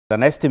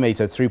An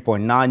estimated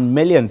 3.9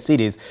 million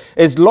cedis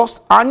is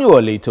lost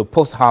annually to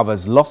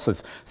post-harvest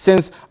losses,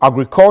 since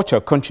agriculture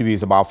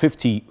contributes about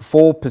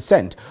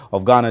 54%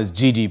 of Ghana's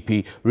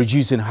GDP.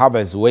 Reducing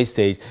harvest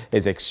wastage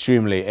is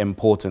extremely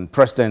important.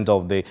 President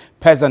of the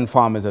Peasant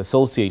Farmers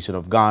Association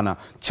of Ghana,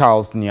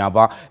 Charles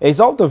Nyaba, is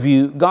of the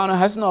view Ghana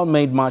has not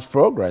made much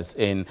progress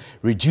in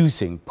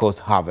reducing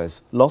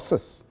post-harvest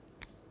losses.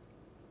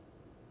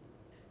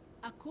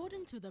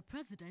 According to the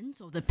president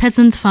of the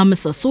Peasant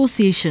Farmers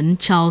Association,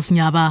 Charles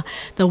Nyaba,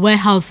 the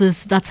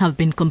warehouses that have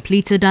been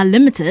completed are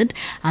limited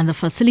and the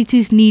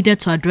facilities needed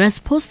to address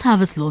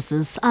post-harvest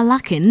losses are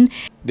lacking.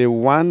 The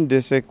one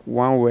district,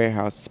 one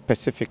warehouse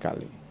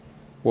specifically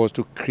was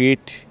to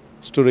create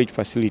storage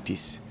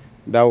facilities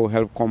that will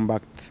help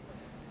combat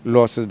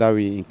losses that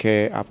we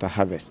incur after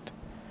harvest.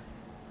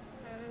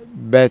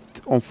 But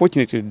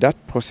unfortunately,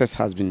 that process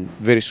has been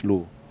very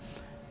slow.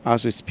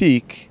 As we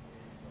speak,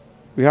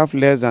 we have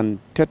less than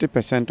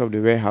 30% of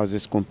the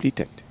warehouses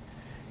completed.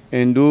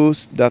 And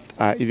those that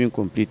are even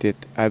completed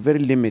are very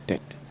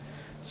limited.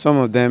 Some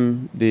of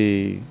them,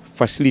 the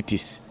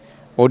facilities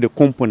or the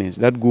components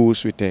that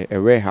goes with a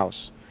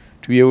warehouse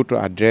to be able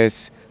to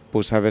address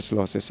post-harvest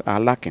losses are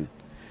lacking.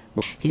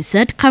 He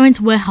said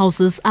current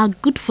warehouses are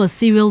good for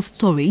cereal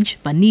storage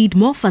but need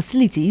more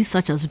facilities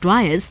such as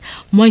dryers,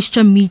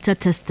 moisture meter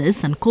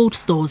testers and cold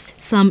stores.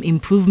 Some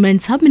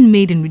improvements have been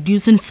made in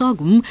reducing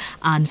sorghum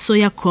and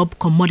soya crop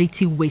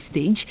commodity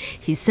wastage.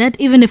 He said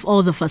even if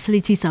all the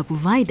facilities are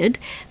provided,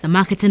 the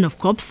marketing of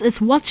crops is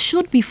what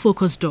should be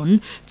focused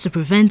on to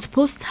prevent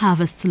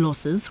post-harvest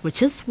losses,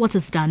 which is what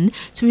is done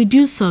to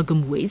reduce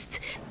sorghum waste.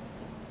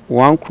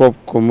 One crop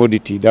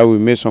commodity that we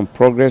made some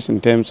progress in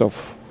terms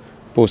of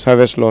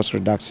post-harvest loss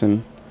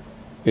reduction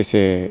is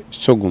a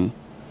sorghum,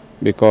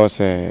 because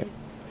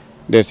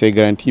there's a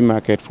guarantee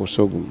market for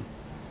sorghum,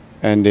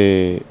 and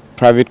the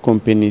private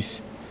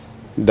companies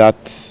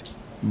that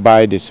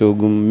buy the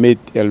sorghum made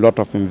a lot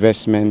of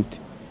investment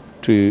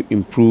to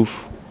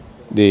improve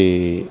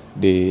the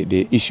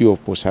issue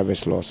of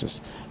post-harvest losses.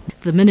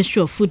 The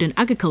Ministry of Food and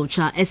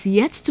Agriculture is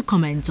yet to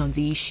comment on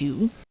the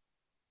issue.